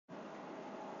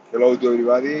Hello to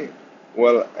everybody.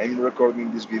 Well, I'm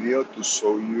recording this video to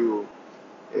show you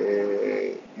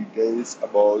details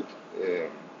about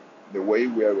the way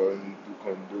we are going to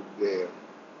conduct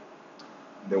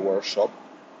the workshop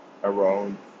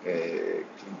around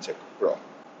Clincheck Pro.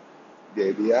 The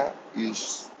idea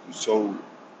is to show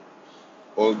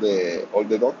all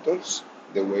the doctors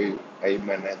the way I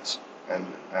manage and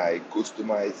I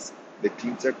customize the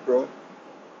Clincheck Pro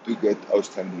to get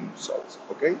outstanding results.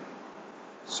 Okay,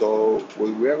 so what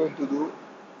we are going to do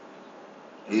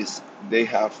is they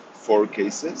have 4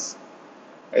 cases.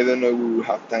 I don't know if we will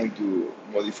have time to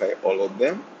modify all of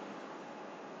them.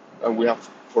 And we have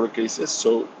 4 cases,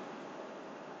 so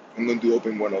I'm going to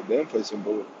open one of them. For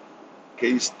example,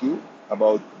 case 2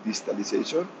 about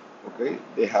digitalization. Okay,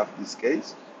 they have this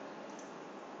case.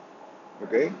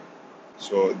 Okay,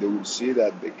 so they will see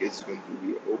that the case is going to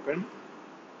be open.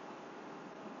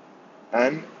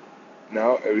 And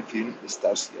now everything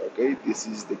starts here. Okay, this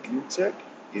is the Clincheck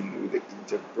with the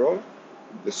Clincheck Pro,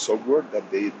 the software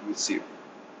that they receive.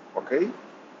 Okay,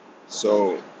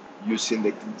 so using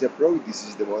the Clincheck Pro, this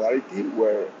is the modality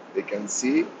where they can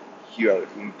see here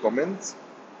in comments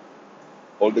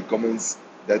all the comments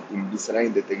that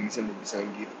Invisalign, the technician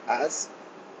Invisalign give us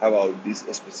about this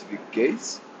specific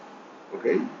case.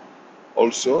 Okay.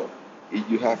 Also, if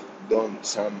you have done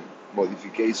some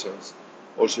modifications,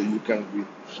 also you can read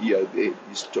here the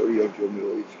history of your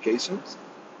modifications.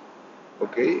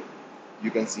 Okay.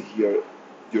 You can see here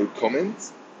your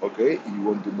comments. Okay. If you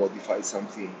want to modify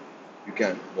something, you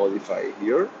can modify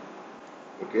here.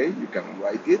 Okay. You can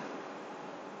write it.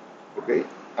 Okay.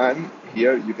 And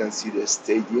here you can see the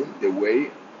staging, the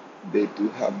way they do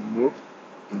have moved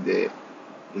in this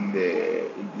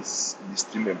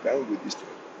treatment plan with this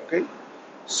treatment. Okay.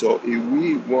 So if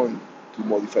we want to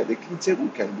modify the Clincheck, we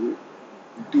can do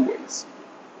in 2 ways.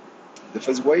 The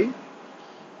first way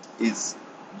is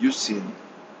using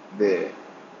the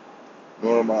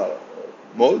normal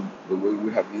mode, the way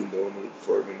we have been doing it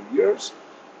for many years,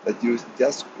 that you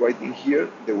just write in here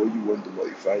the way you want to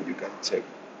modify. You can check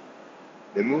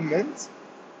the movements,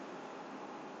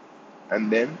 and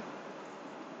then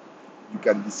you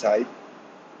can decide,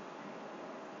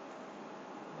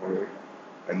 okay,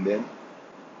 and then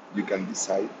you can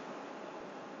decide,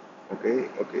 okay,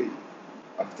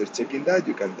 after checking that,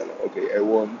 you can tell, okay, I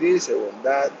want this, I want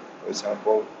that. For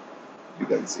example, you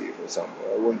can see, for example,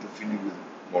 I want to fill it with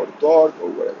more torque or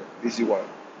whatever. This is one.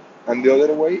 And the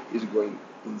other way is going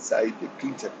inside the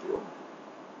Clincheck Pro.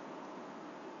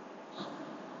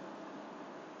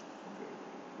 Okay.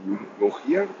 You go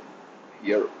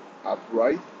here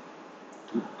upright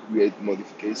to create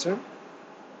modification,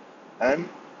 and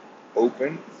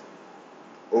open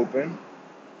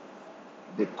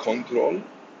the control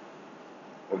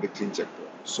of the Clincheck Pro.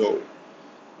 So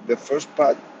the first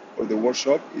part of the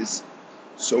workshop is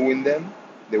showing them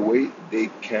the way they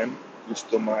can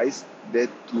customize the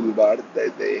toolbar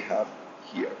that they have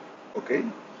here. Okay,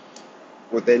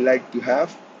 what I like to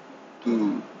have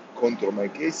to control my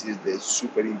case is the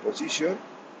superimposition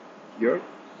here,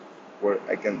 where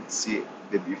I can see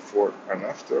the before and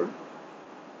after.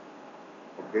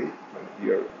 Okay, from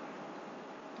here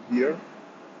to here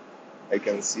I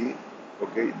can see,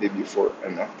 okay, the before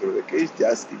and after the case.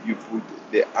 Just if you put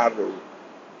the arrow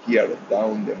here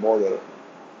down the model,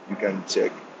 you can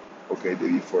check, okay, the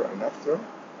before and after.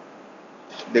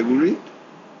 The grid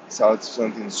is also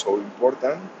something so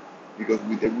important, because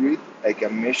with the grid I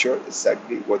can measure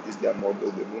exactly what is the amount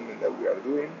of the movement that we are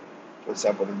doing. For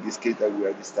example, in this case that we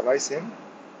are distalizing,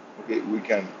 okay, we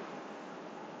can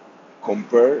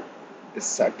compare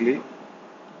exactly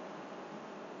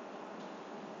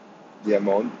the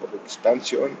amount of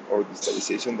expansion or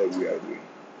distalization that we are doing.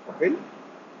 Okay,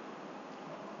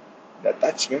 the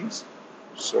attachments,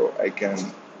 so I can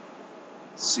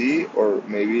see, or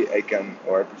maybe I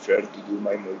prefer to do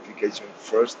my modification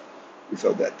first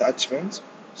without the attachments.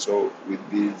 So with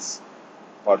this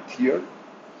part here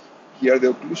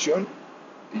the occlusion,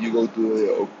 you go to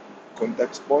the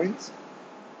contact points.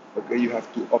 Okay, you have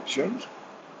 2 options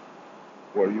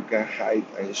where you can hide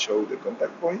and show the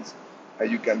contact points, and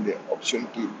you can the option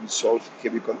to resolve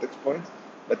heavy contact points,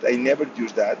 but I never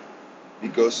use that,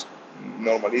 because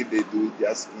normally they do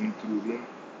just including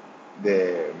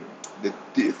the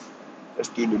teeth,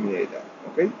 just to eliminate that.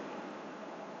 Okay,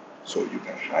 so you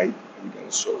can hide and you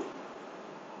can show.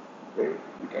 Okay,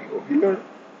 you can go here,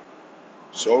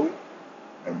 show,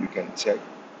 and you can check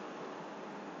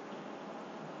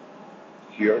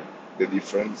here the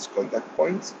different contact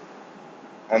points,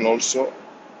 and also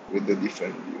with the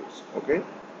different views. Okay,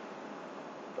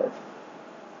 perfect.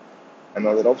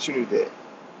 Another option is the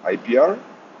IPR.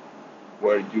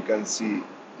 where you can see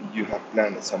you have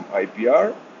planned some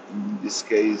IPR. In this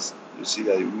case, you see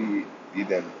that we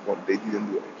didn't, or they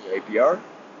didn't do any IPR,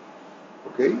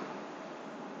 okay?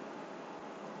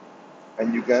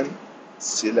 And you can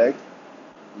select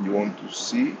you want to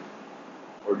see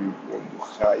or you want to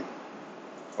hide,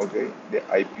 okay, the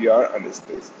IPR and the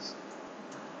spaces,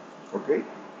 okay?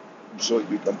 So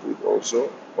you can put also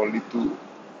only to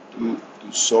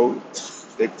show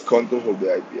the contours of the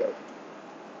IPR,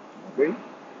 okay?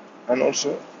 And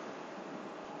also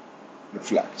the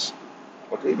flags,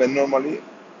 okay? But normally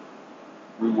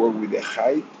we work with the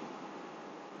height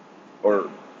or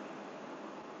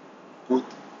put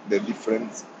the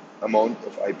different amount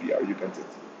of IPR you can set.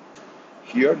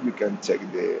 Here you can check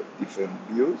the different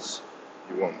views.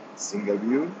 You want single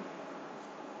view,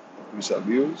 occlusal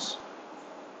views,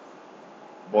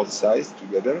 both sides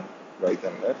together, right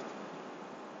and left.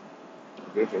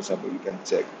 Okay, for example, you can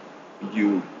check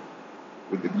view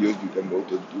with the views. You can go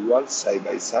to dual side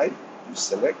by side. You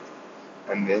select,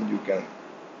 and then you can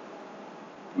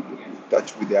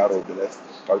touch with the arrow of the left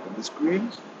part of the screen,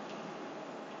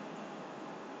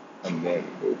 and then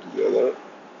go to the other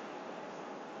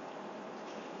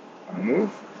and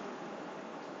move.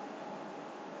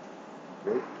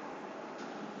 Okay,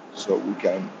 so we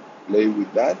can play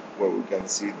with that where we can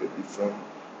see the different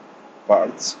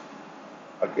parts.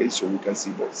 Okay, so we can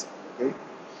see both sides. Okay,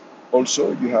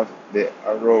 also you have the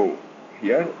arrow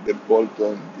here, the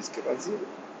bolt-on discrepancy.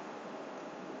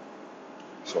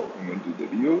 So I'm going to the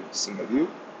view, single view.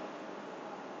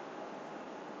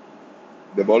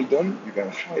 The bolt-on you can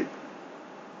hide.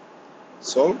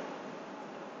 So,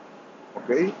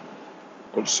 okay,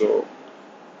 also,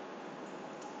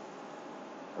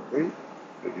 okay,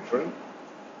 the different.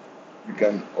 You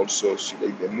can also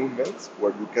select the movements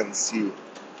where you can see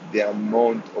the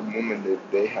amount of movement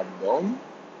that they have done,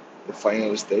 the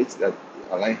final stage that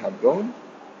a line have done.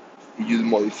 You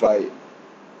modify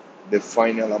the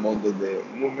final amount of the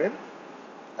movement,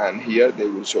 and here they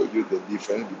will show you the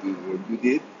difference between what you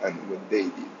did and what they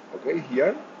did. Okay,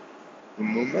 here in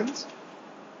movements,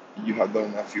 you have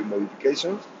done a few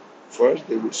modifications. First,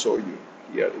 they will show you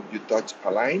here, if you touch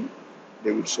a line,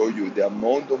 they will show you the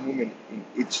amount of movement in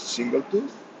each single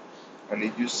tooth. And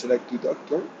if you select to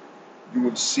doctor, you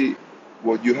will see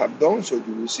what you have done, so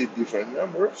you will see different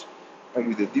numbers. And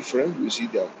with the difference, you see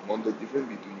the amount of difference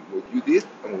between what you did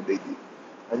and what they did.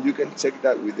 And you can check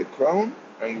that with the crown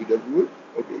and with the root,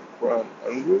 okay, crown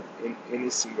and root in any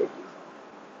single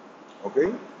tooth.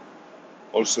 Okay?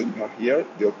 Also, you have here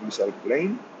the occlusal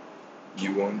plane.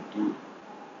 You want to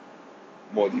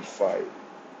modify,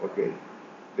 okay,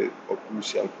 the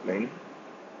occlusal plane,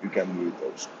 you can do it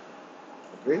also.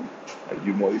 Okay? And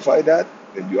you modify that,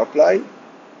 then you apply,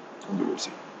 and you will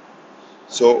see.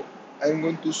 So I'm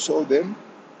going to show them,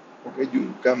 okay,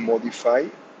 you can modify.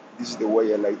 This is the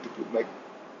way I like to put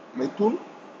my tool,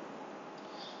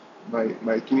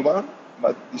 my toolbar,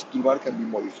 but this toolbar can be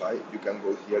modified. You can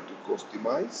go here to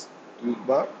customize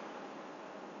toolbar,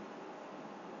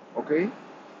 okay,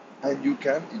 and you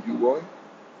can, if you want,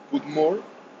 put more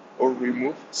or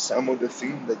remove some of the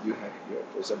things that you have here.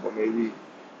 For example, maybe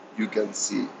you can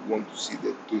see, want to see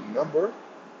the tooth number,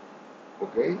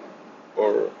 okay,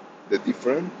 or the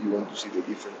different, you want to see the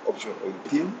different option of the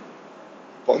team,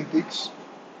 pontics,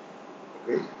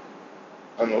 okay,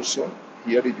 and also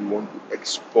here if you want to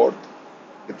export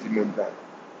the treatment plan,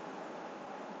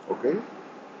 okay.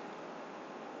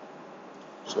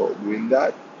 So doing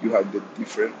that, you have the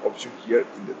different options here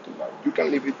in the toolbar. You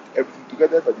can leave it everything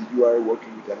together, but if you are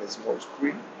working with a small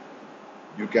screen,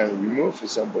 you can remove. For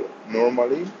example,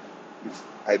 normally, if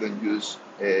I don't use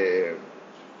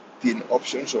thin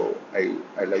option, so I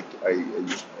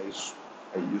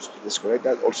used to disconnect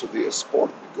that. Also the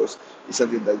export, because it's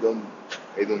something that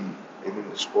I don't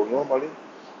export normally.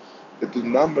 The tooth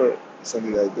number is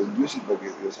something that I don't use it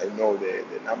because I know the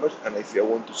numbers, and if I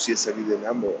want to see exactly the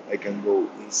number, I can go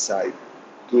inside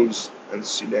tools and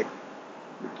select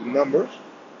the tooth numbers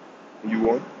you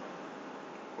want,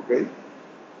 okay?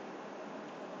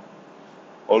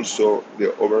 Also the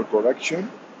overcorrection,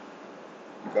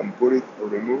 you can put it or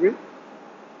remove it.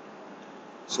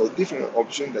 So different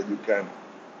options that you can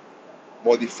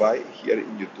modify here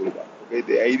in your toolbar, okay?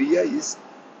 The idea is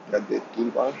that the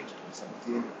toolbar is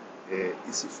something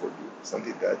easy for you,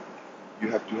 something that you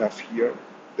have to have here,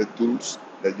 the tools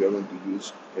that you're going to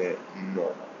use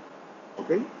normally.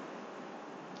 Okay?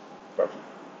 Perfect.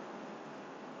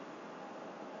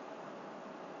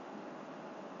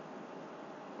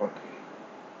 Okay.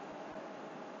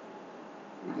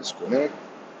 We disconnect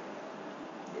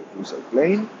the occlusal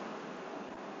plane,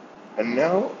 and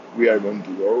now we are going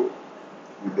to go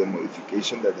with the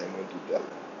modification that I want to tell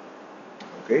them.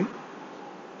 Okay?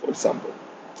 For example,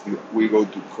 if we go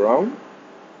to Crown,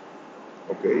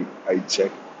 okay, I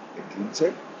check the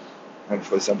Clincheck, and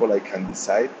for example, I can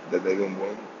decide that I don't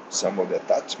want some of the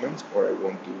attachments or I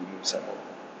want to remove some of them.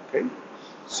 Okay?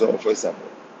 So, for example,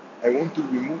 I want to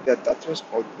remove the attachments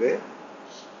of the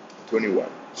 21.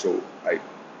 So I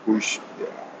push the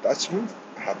attachment.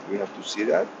 We have to see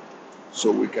that.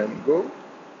 So we can go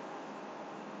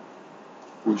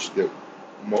push the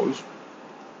mouse,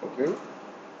 okay,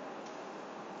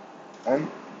 and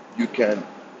you can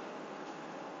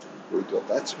go to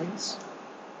attachments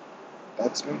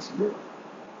here,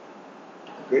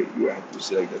 okay, you have to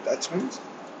select the attachments,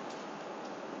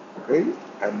 okay,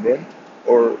 and then,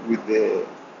 or with the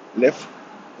left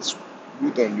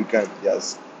button, you can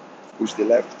just push the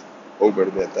left over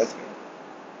the attachment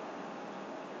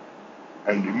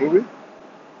and remove it,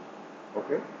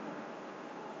 okay,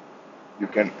 you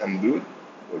can undo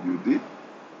what you did,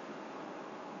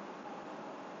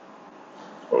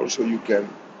 also you can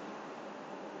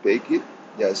take it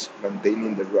just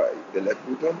maintaining the left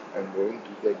button and going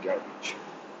to the garbage,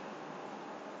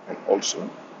 and also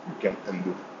you can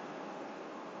undo.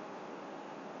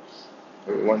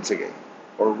 Once again,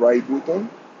 or right button,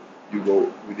 you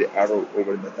go with the arrow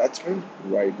over the attachment,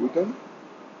 right button,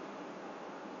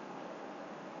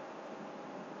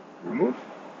 remove,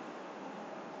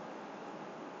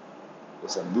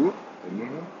 just undo,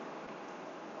 remove,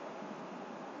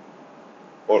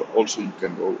 or also you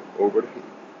can go over here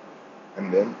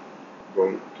and then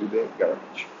go to the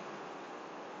garbage.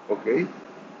 Okay,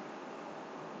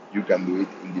 you can do it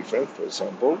in different, for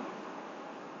example,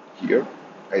 here,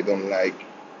 I don't like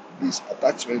this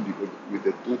attachment because with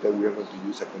the tool that we are going to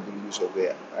use, a continuous use of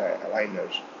the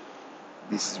aligners,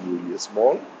 this is really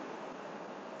small,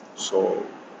 so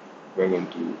we're going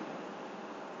to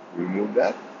remove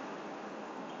that,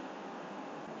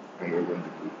 and we're going to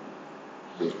put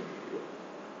the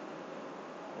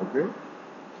okay.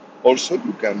 Also,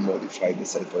 you can modify the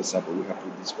size. For example, we have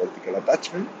put this vertical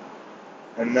attachment,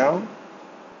 and now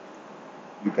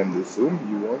you can do zoom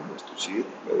you want just to see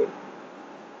it better.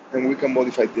 And we can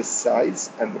modify the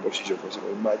size and the position. For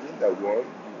example, imagine that one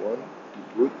you want to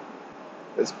put,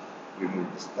 let's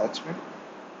remove this attachment,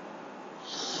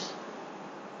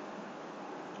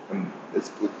 and let's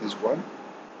put this one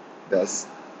that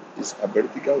is a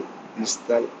vertical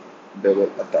distal bevel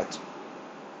attachment.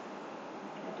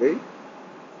 Okay,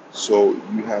 so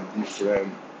you have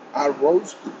different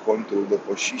arrows to control the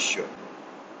position.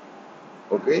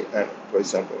 Okay, and for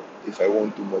example, if I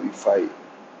want to modify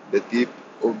the tip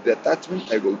of the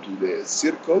attachment, I go to the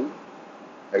circle,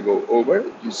 I go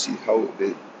over, you see how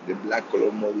the black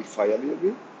color modify a little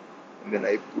bit, and then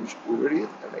I push over it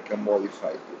and I can modify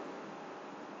it.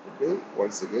 Okay,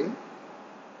 once again,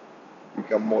 we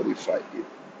can modify it.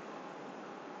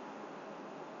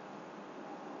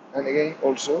 And again,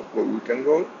 also, where we can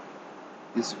go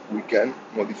is we can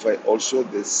modify also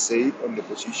the shape and the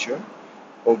position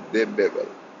of the bevel.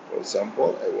 For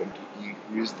example, I want to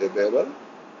increase the bevel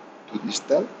to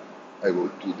distal. I go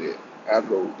to the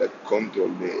arrow that control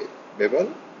the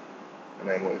bevel and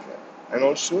I modify it. And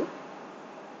also,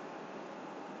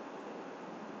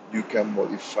 you can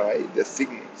modify the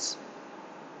thickness,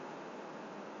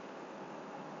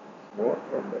 more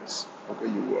or less. Okay,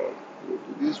 you will go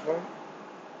to this one,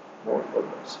 more or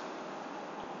less.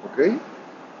 Okay,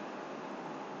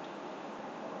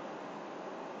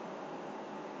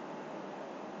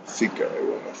 thicker, I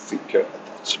want a thicker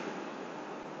attachment.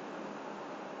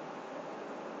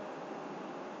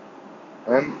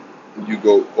 And you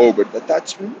go over the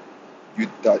attachment, you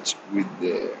touch with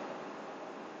the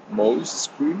mouse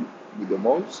screen, with the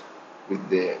mouse, with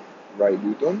the right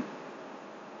button,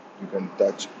 you can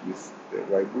touch with the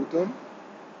right button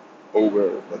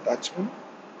over the attachment,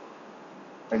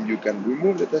 and you can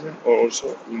remove the attachment or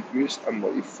also increase and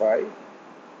modify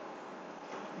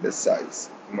the size.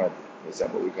 Imagine, for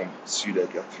example, we can see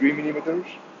like a 3 millimeters,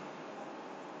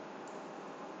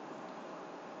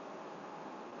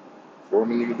 4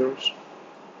 millimeters,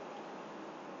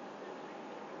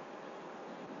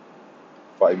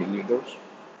 5 millimeters.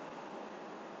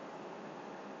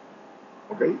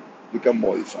 Okay, you can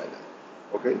modify that.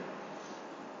 Okay,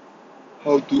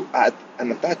 how to add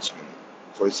an attachment,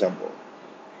 for example,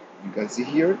 you can see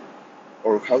here,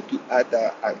 or how to add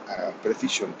a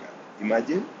precision cut.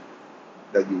 Imagine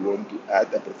that you want to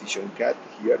add a precision cut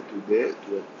here to the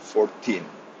 14.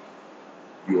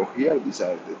 You go here, these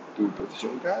are the two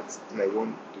precision cuts, and I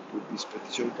want to put this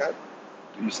precision cut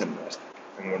to use an elastic.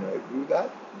 And when I do that,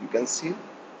 you can see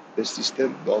the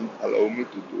system don't allow me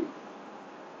to do it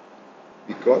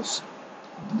because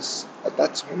this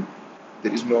attachment,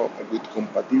 there is no a good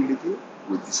compatibility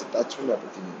with this attachment and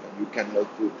precision gun. You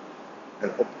cannot put an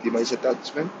optimized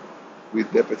attachment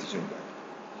with the precision gun.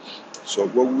 So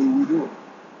what will we do?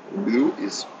 What we do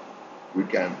is we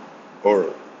can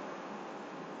or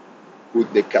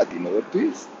put the cut in other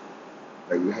twist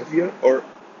like we have here, or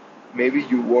maybe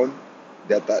you want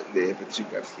the precision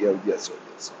gun here, yes or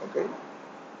yes. Okay.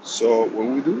 So what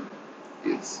we do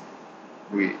is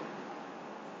we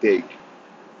take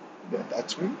the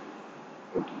attachment,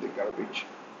 go to the garbage,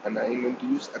 and I'm going to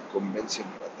use a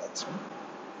conventional attachment,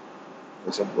 for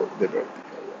example, the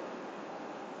vertical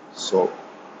one. So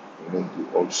I'm going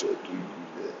to also to use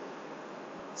the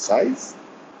size,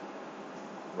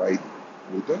 right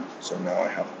button. So now I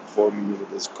have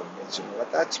 4mm conventional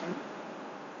attachment,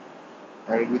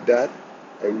 and with that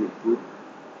I will put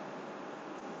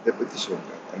the precision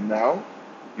gun. And now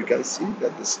you can see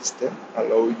that the system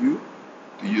allows you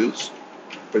to use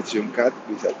precision cut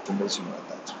without conventional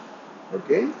attachment.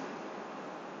 Okay,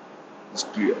 it's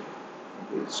clear.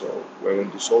 Okay, so we're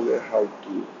going to solve how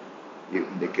to,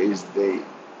 in the case they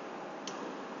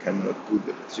cannot put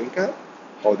the precision cut,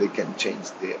 how they can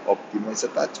change the optimized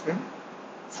attachment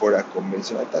for a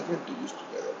conventional attachment to use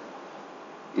together.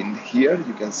 In here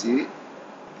you can see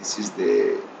this is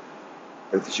the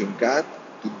precision cut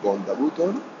to bond the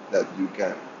button that you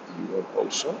can, you want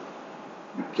also,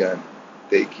 you can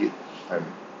take it and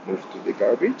move to the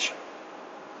garbage,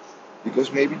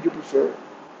 because maybe you prefer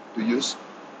to use,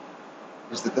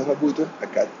 instead of a button, a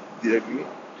cut directly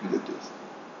to the tooth.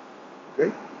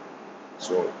 Okay,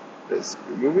 so let's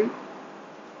remove it.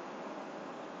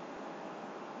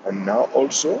 And now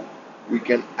also we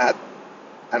can add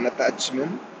an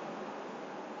attachment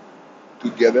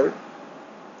together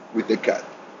with the cut,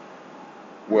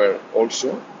 where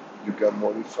also you can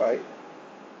modify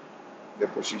the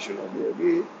position of your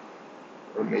bit,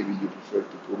 or maybe you prefer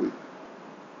to put it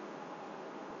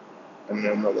in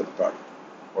another part,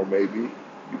 or maybe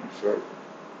you prefer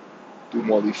to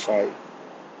modify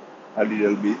a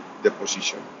little bit the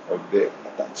position of the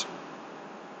attachment.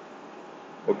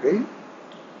 Okay,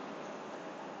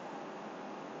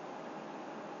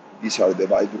 these are the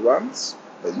Peydro ramps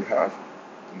that you have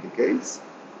in the case,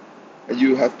 and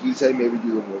you have to decide, maybe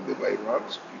you don't want the Peydro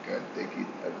ramps, you can take it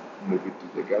and move it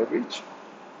to the garbage.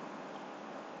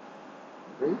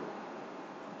 Okay,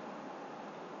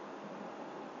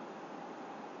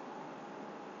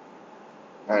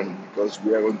 and because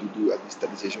we are going to do a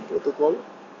distalization protocol,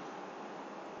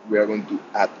 we are going to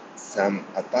add some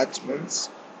attachments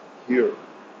here,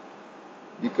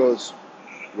 because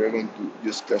we are going to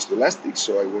use cluster elastic,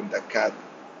 so I want a cut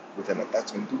with an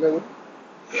attachment together,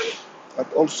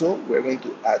 but also we are going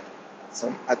to add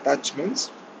some attachments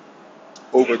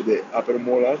over the upper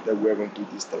molar that we are going to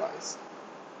distalize.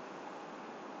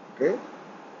 Okay,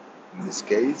 in this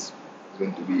case it's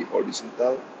going to be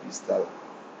horizontal distal,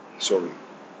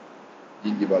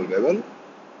 gingival bevel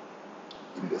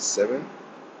in the 7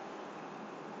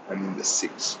 and in the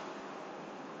 6,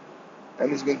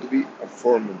 and it's going to be a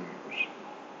 4mm.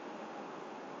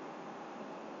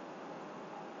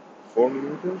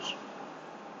 4mm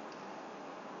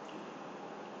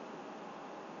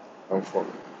and 4mm.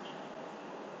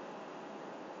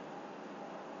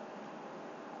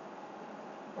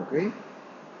 Okay,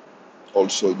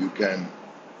 also you can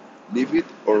leave it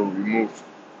or remove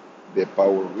the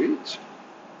power reach.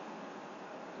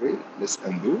 Okay, let's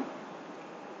undo.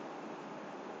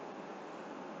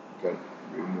 You can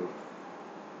remove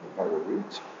the power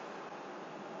reach.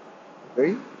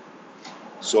 Okay,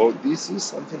 so this is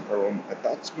something around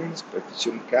attachments,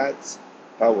 precision cuts,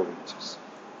 power reaches.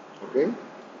 Okay,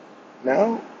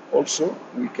 now also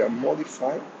we can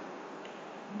modify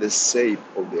the shape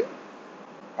of the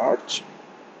arch.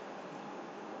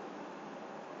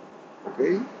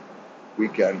 Okay, we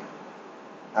can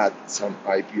add some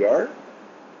IPR,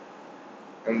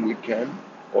 and we can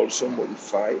also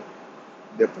modify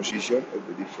the position of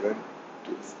the different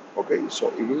tooth. Okay, so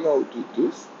if we go to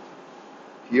tooth,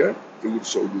 here it will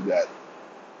show you that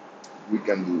we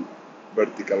can do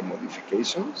vertical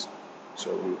modifications.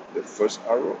 So the first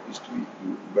arrow is to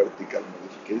do vertical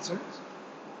modifications.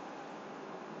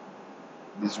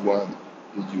 This one,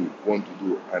 if you want to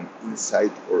do an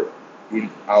inside or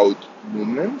in-out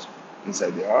movement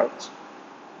inside the arch.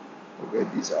 Okay,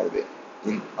 these are the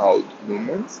in-out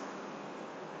movements.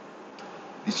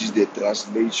 This is the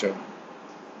translation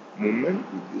movement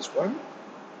with this one.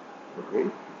 Okay,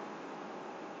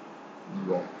 this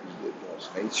one is the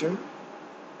translation.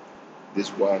 This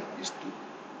one is to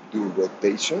do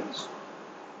rotations.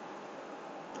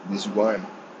 This one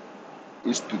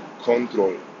is to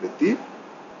control the tip.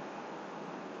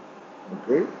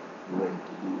 Okay,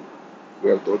 we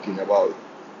are talking about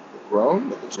the crown,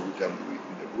 but also we can do it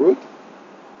in the root.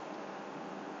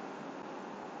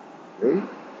 Okay,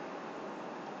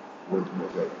 we want to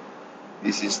modify.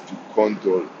 This is to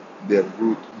control the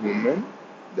root movement,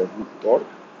 the root torque.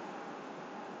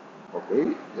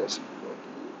 Okay, yes, we want to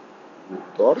do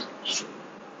root torque,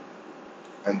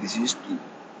 and this is to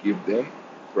give them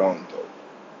crown torque.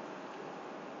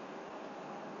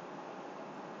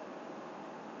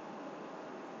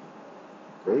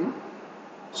 Okay,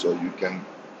 so you can,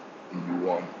 if you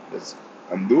want, let's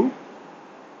undo.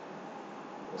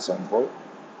 For example,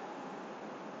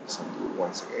 let's undo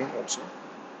once again also.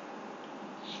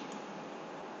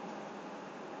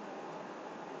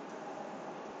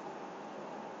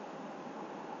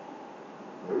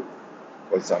 Okay.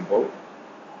 For example,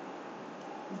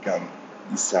 we can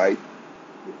decide,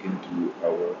 look into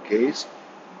our case,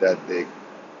 that the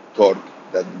torque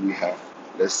that we have,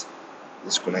 let's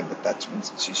disconnect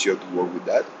attachments. It's easier to work with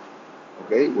that.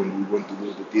 Okay, when we want to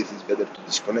move the teeth, it's better to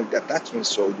disconnect the attachments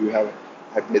so you have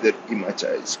a better image.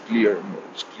 It's clear,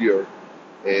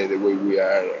 the way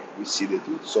we see the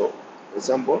tooth. So, for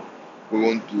example, we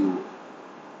want to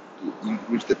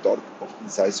increase the torque of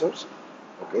incisors.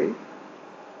 Okay,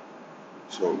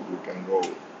 so we can go,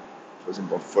 for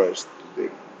example, first to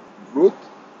the root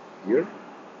here,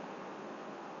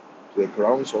 to the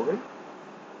crown, sorry,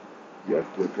 here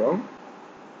to the crown.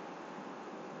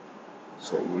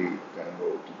 So we can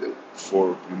go to the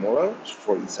 4 premolars,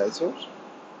 4 incisors,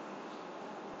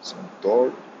 some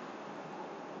torque,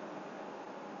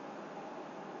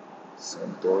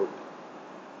 some torque,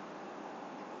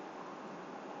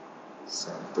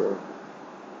 some torque,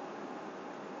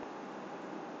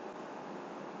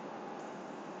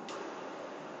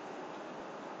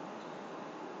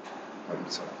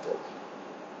 and some torque.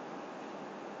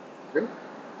 Okay,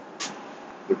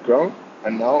 the crown,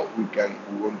 and now we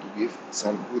want to give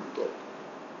some root torque.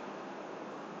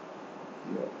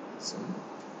 Here, some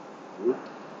root,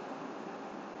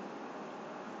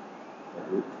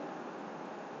 root,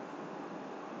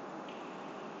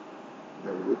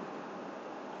 the root,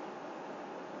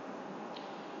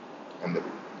 and the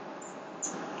root.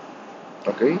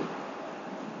 Okay.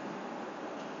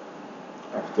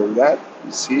 After that,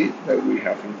 you see that we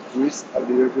have increased a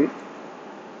little bit,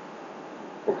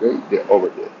 okay, the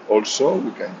overhead. Also,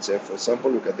 we can check, for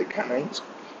example, look at the canines.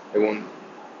 I want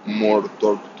more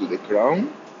torque to the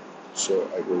crown, so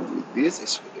I go with this.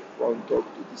 It's the crown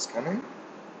torque to this canine.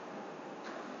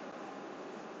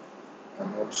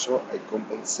 And also, I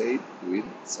compensate with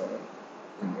some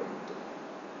inverter.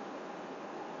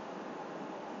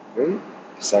 Okay,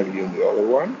 exactly on the other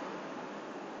one.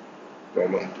 I'm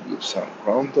going to give some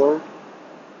crown torque,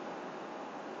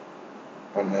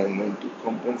 and I'm going to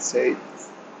compensate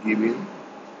giving,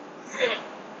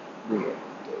 you know,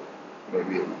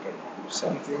 maybe we can do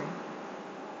something.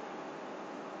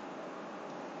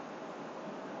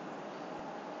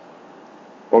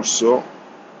 Also,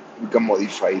 we can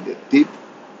modify the tip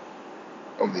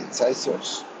of the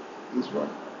incisors. This one,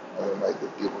 I don't like the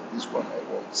tip of this one.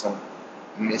 I want some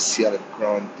mesial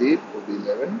crown tip of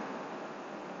the 11.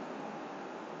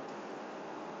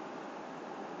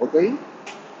 Okay,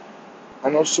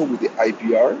 and also with the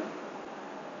IPR.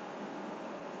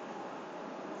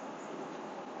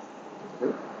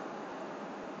 Okay,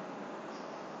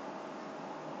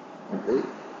 okay,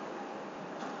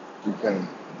 you can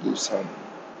do some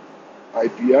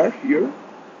IPR here,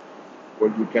 or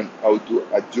you can auto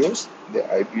adjust the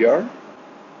IPR.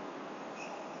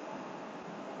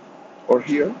 Or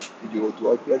here, if you go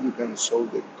to IPR, you can show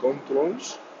the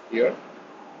controls here.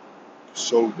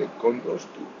 Show the controls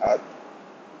to add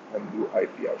and do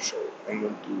IPR. So I'm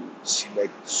going to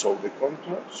select show the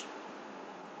controls.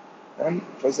 And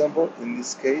for example, in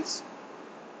this case,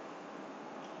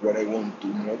 where I want to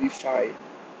modify,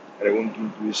 and I want to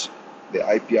increase the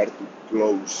IPR to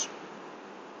close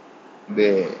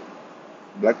the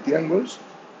black triangles,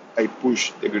 I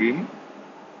push the green.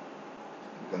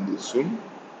 You can do zoom.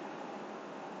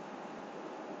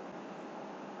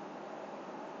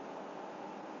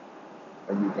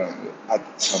 And you can add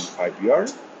some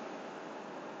IPR.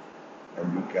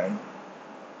 And you can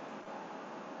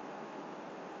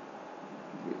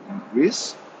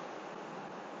increase,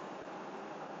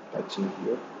 touching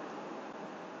here.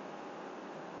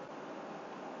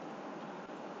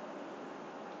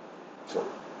 So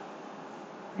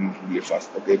really fast,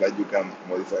 okay, but you can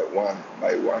modify one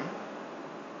by one.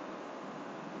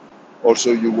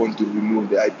 Also, you want to remove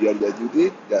the IPR that you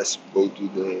did, just go to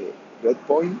the red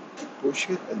point, push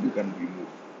it, and you can remove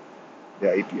the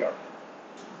IPR.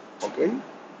 Okay?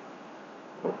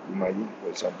 So imagine, for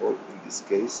example, in this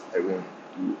case, I want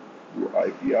to do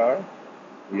IPR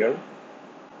here,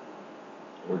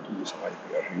 or to do some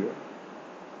IPR here,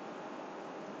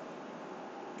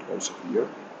 also here,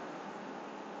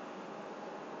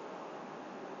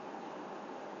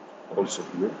 also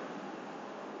here,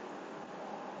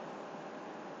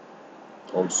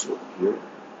 also here,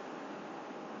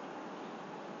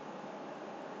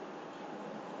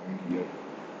 and here.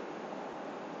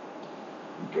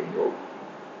 We can go,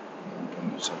 and we can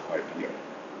do some IPR.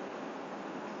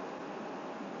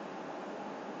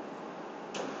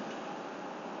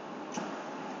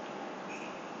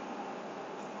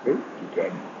 Okay, you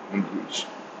can increase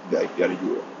the IPR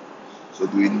URL. So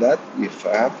doing that, we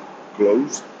have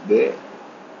closed the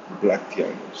black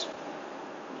triangles.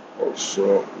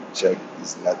 Also, we check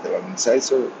this lateral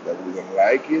incisor that we don't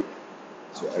like it.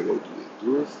 So I go to the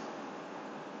tooth.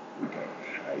 We can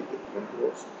hide the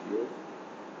controls here.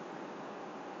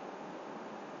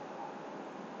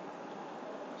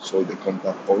 So the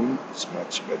contact point is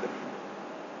much better.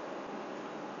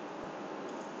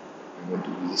 I'm going to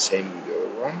do the same with the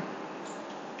other one.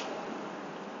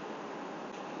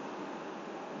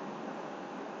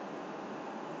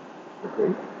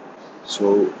 Okay.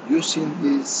 So using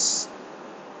these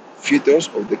features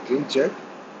of the Clincheck,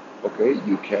 okay,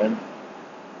 you can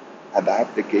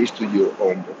adapt the case to your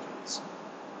own preference.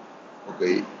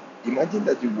 Okay, imagine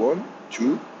that you want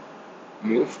to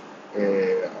move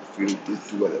a few teeth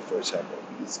together, for example.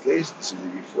 In this case, this is the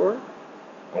before,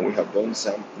 and we have done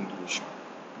some intrusion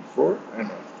before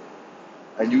and after.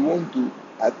 And you want to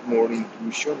add more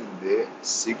intrusion in the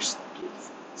sixth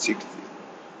teeth.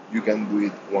 You can do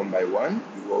it one by one.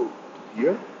 You go to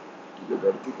here, to the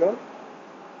vertical.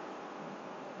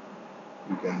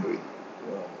 You can do it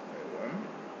one by one.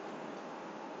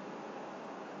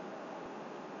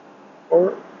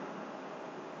 Or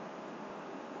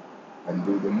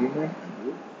undo the movement,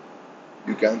 undo.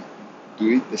 You can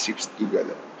do it the six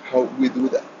together. How we do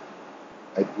that?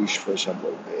 I push, for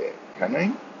example, the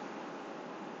canine.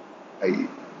 I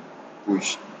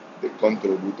push the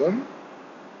control button,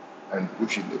 and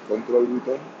pushing the control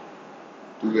button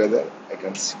together, I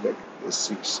can select the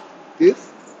six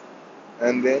teeth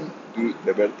and then do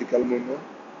the vertical movement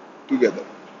together,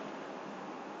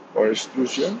 or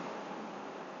extrusion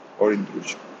or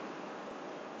intrusion.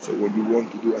 So when you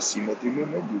want to do a symmetry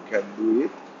movement, you can do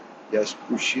it just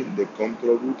pushing the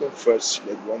control button. First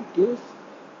select one tooth,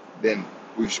 then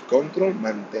push control,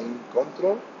 maintain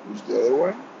control, push the other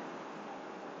one,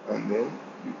 and then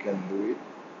you can do it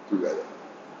together.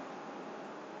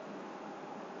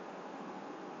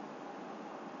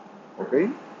 Okay?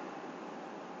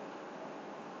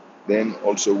 Then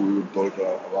also we will talk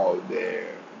about the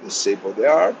shape of the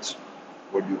arch.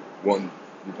 What you want,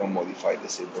 you can modify the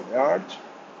shape of the arch,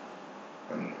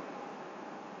 and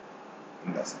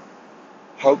that's it.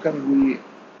 How can we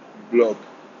block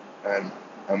and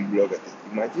unblock it?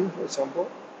 Imagine, for example,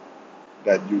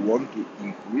 that you want to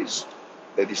increase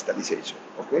the distalization,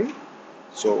 okay?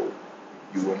 So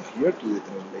you want here to the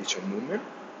translation movement,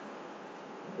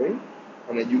 okay?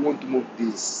 And then you want to move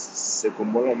this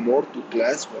second molar more to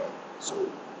class 1. So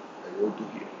I go to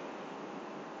here,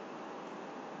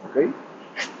 okay?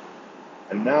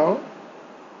 And now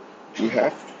we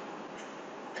have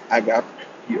a gap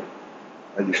here,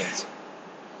 as you can see.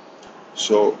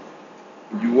 So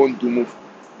if you want to move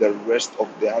the rest of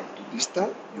the arc to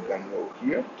distal, you can go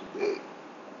here to the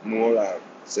molar,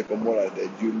 second molar that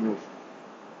you move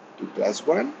to class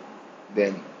 1,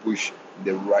 then push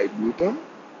the right button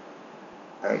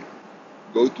and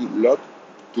go to lock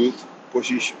tooth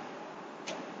position.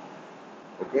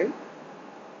 Okay?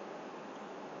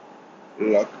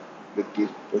 Lock the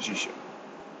tooth position.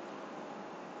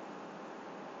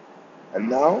 And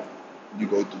now you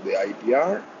go to the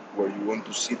IPR where you want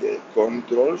to see the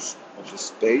controls of the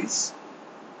space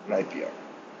and IPR.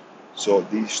 So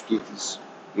this tooth is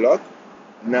locked.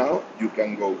 Now you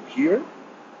can go here.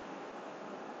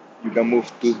 You can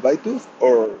move tooth by tooth,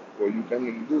 or what you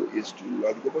can do is to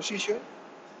lock the position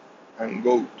and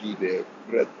go to the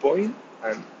red point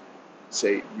and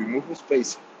say remove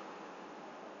space.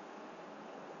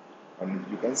 And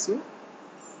you can see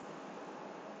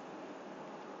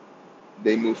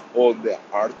they move all the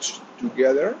arch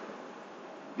together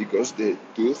because the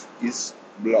tooth is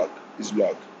locked.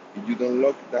 If you don't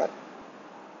lock that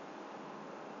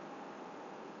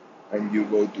and you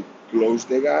go to close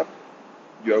the gap,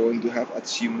 you are going to have a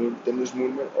simultaneous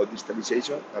movement of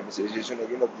distalization and visualization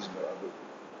again of this molar loop.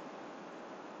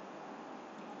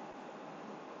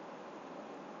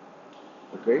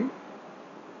 Okay?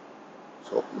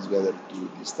 So it's better to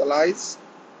distalize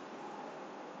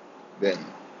then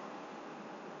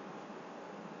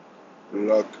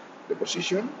lock the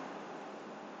position,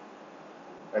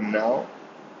 and now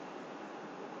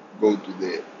go to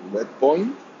the red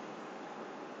point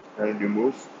and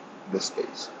remove the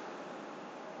space.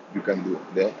 You can do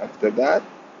then after that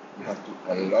you have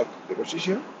to unlock the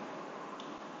position.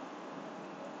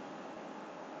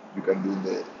 You can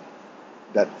do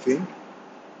that thing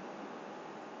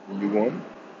you want.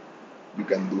 You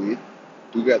can do it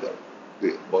together.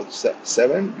 The both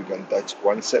 7, you can touch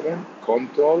one 7,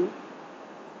 control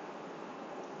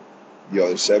the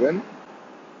other 7,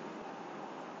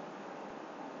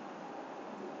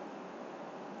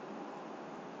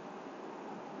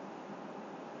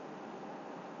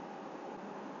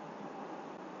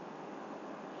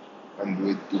 and do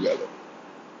it together.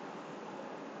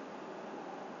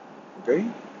 Okay?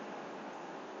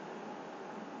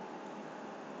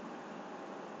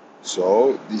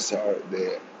 So these are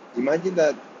the, imagine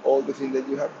that all the things that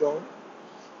you have done,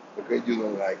 okay, you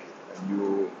don't like it, and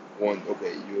you want,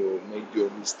 okay, you make your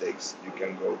mistakes, you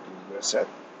can go to reset,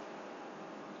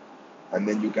 and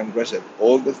then you can reset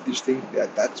all of these things, the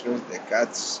attachments, the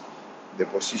cuts, the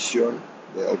position,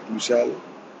 the occlusal,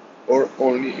 or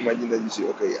only imagine that you say,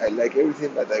 okay, I like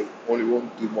everything, but I only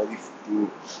want to modify,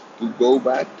 to go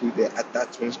back to the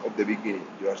attachments of the beginning.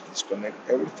 You just disconnect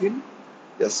everything,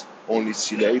 just only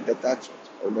select the attachments.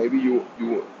 Or maybe you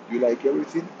like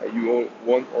everything and you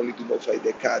want only to modify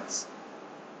the cuts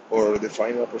or the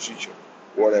final position,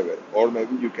 whatever. Or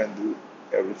maybe you can do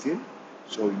everything.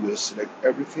 So you just select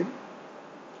everything.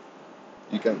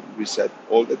 You can reset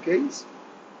all the case.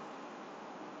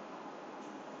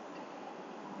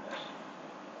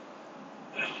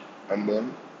 And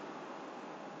then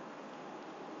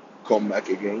come back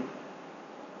again.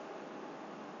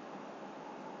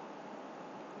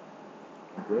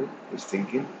 Okay, it's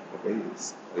thinking, okay,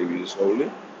 it's maybe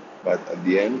slowly, but at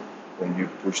the end, when you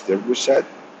push the reset,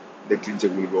 the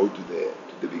Clincheck will go to the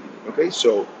beginning. Okay,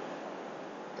 so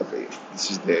okay,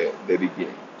 this is the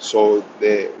beginning. So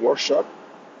the workshop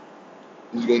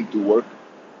is going to work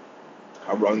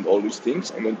around all these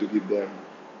things. I'm going to give them,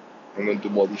 I'm going to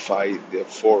modify the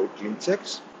 4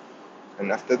 Clinchecks,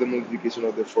 and after the modification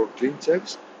of the 4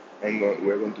 Clinchecks,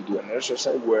 we're going to do an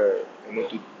exercise where I'm going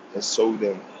to show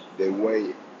them the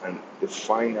way and the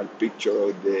final picture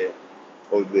of the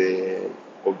of the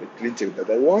Clincheck that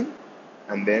I want,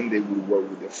 and then they will work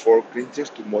with the 4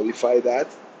 Clinchecks to modify that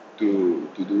to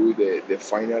do the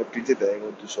final Clincheck that I'm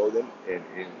going to show them in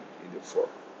the 4.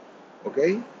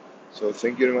 Okay? So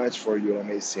thank you very much for your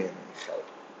amazing help.